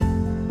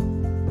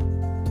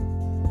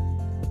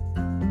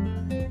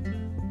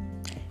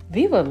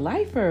Viva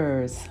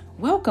Lifers!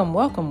 Welcome,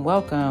 welcome,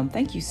 welcome.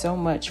 Thank you so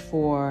much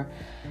for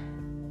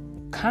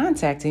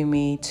contacting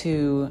me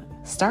to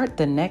start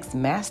the next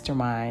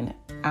mastermind.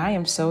 I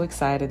am so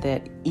excited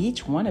that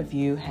each one of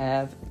you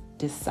have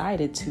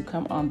decided to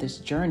come on this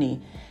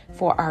journey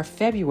for our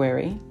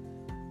February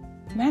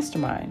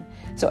mastermind.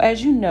 So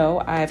as you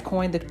know, I've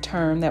coined the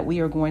term that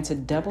we are going to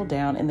double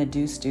down in the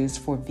Deuce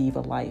for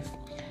Viva Life.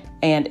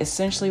 And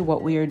essentially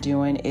what we are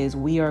doing is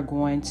we are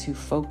going to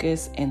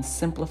focus and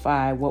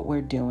simplify what we're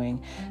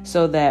doing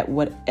so that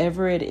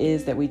whatever it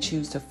is that we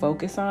choose to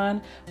focus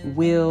on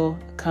will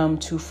come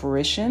to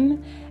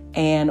fruition,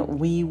 and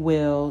we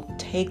will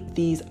take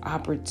these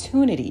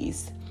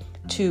opportunities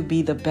to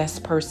be the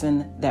best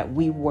person that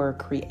we were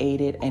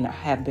created and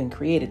have been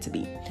created to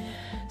be.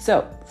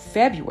 So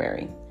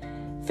February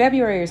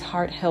is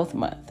Heart Health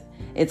Month.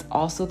 It's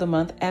also the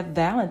month of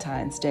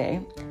Valentine's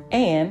Day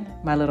and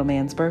my little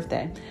man's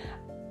birthday,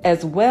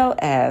 as well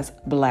as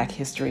Black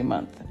History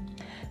Month.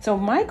 So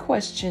my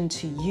question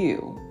to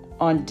you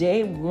on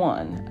day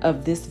one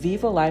of this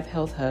Viva Life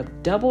Health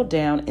Hub Double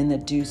Down in the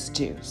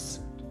Deuce.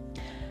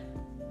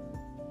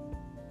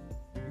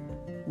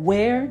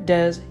 Where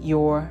does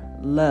your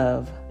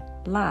love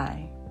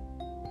lie?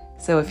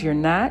 So if you're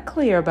not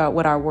clear about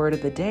what our word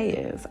of the day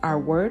is, our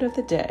word of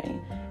the day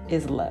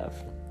is love.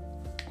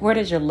 Where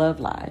does your love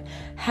lie?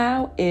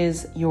 How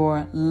is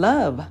your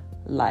love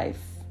life?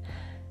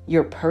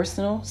 Your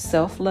personal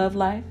self-love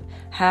life?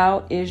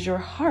 How is your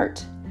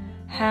heart?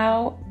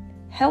 How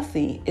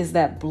healthy is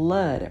that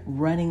blood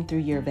running through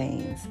your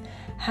veins?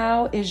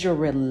 How is your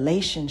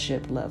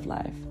relationship love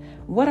life?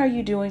 What are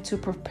you doing to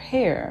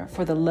prepare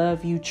for the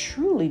love you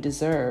truly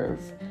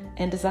deserve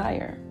and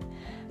desire?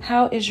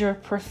 How is your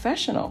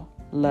professional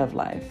love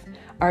life?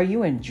 Are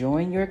you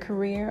enjoying your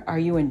career? Are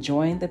you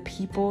enjoying the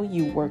people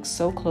you work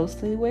so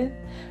closely with?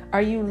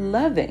 Are you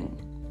loving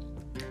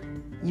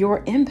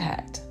your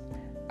impact?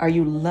 Are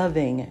you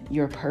loving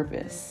your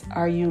purpose?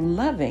 Are you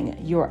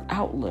loving your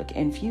outlook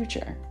and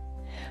future?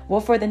 Well,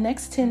 for the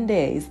next 10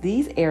 days,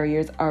 these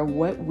areas are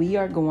what we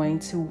are going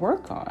to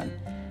work on.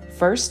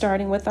 First,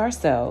 starting with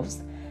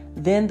ourselves,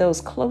 then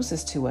those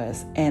closest to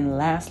us, and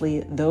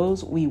lastly,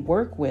 those we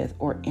work with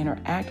or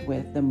interact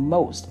with the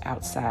most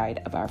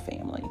outside of our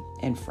family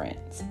and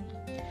friends.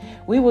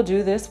 We will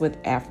do this with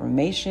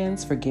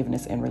affirmations,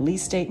 forgiveness and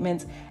release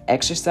statements,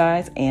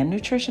 exercise and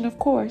nutrition, of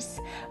course.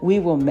 We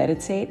will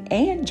meditate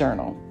and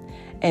journal.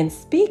 And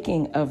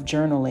speaking of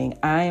journaling,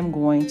 I am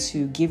going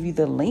to give you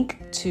the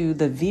link to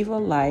the Viva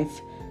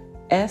Life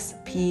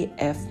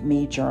SPF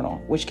Me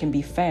journal, which can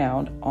be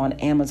found on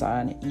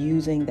Amazon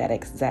using that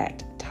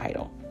exact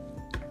title.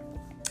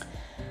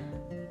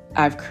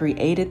 I've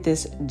created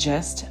this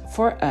just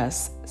for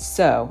us,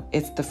 so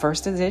it's the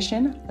first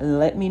edition.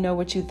 Let me know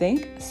what you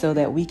think so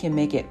that we can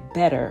make it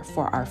better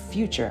for our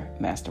future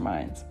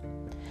masterminds.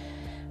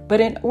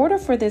 But in order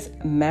for this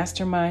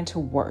mastermind to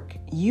work,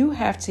 you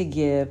have to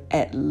give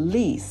at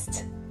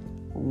least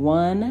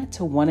 1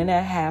 to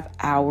 1.5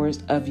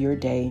 hours of your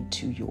day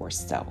to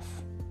yourself.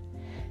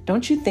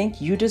 Don't you think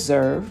you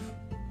deserve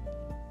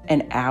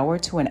an hour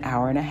to an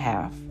hour and a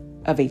half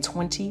of a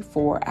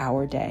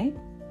 24-hour day?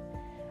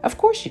 Of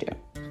course you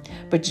do.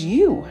 But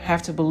you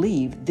have to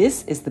believe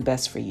this is the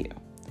best for you.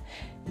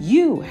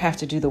 You have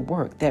to do the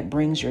work that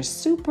brings your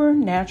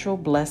supernatural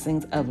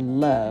blessings of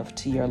love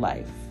to your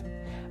life.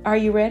 Are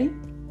you ready?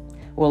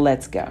 Well,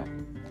 let's go.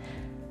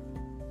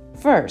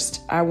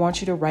 First, I want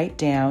you to write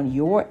down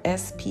your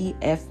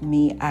SPF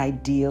Me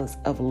ideals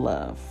of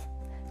love.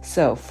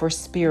 So for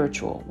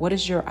spiritual, what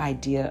is your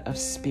idea of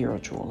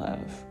spiritual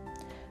love?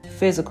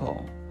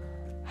 Physical,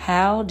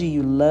 how do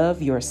you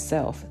love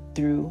yourself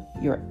through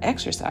your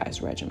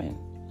exercise regimen?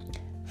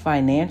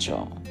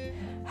 Financial,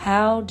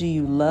 how do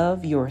you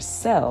love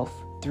yourself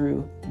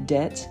through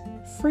debt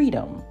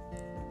freedom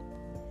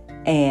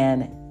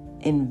and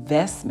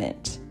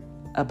investment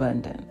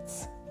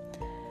abundance?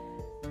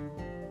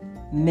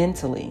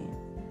 Mentally,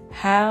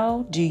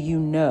 how do you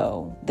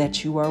know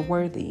that you are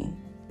worthy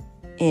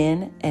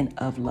in and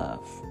of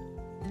love?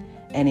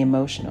 And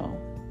emotional,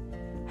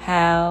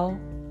 how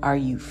are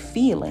you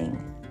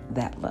feeling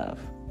that love?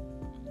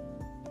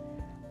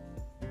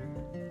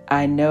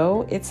 I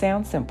know it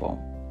sounds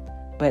simple,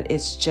 but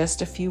it's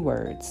just a few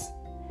words.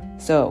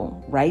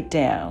 So write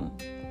down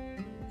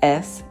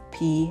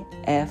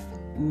SPF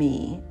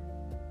Me,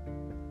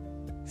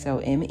 so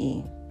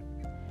M-E,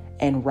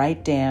 and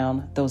write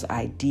down those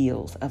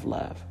ideals of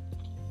love.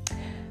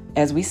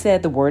 As we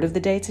said, the word of the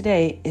day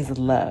today is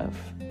love.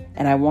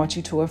 And I want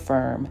you to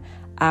affirm,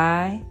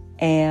 I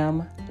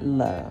am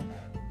love.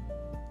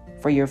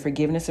 For your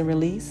forgiveness and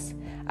release,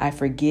 I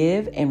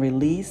forgive and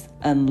release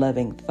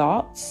unloving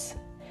thoughts,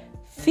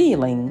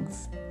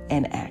 feelings,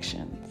 and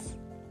actions.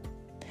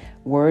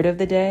 Word of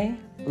the day,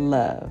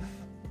 love.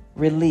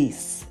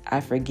 Release, I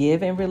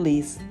forgive and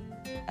release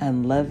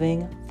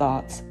unloving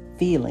thoughts,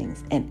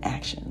 feelings, and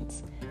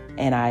actions.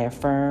 And I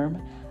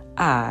affirm,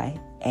 I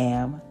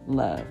am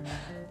love.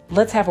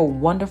 Let's have a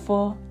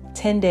wonderful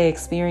 10-day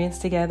experience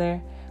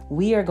together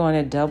we are going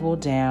to double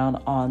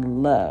down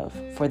on love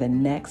for the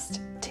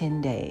next 10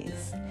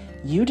 days.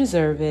 You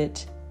deserve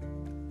it,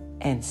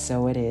 and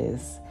so it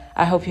is.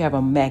 I hope you have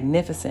a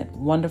magnificent,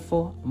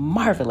 wonderful,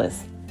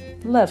 marvelous,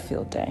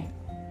 love-filled day.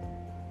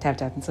 Tap,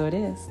 tap, and so it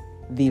is.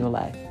 Viva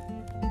life.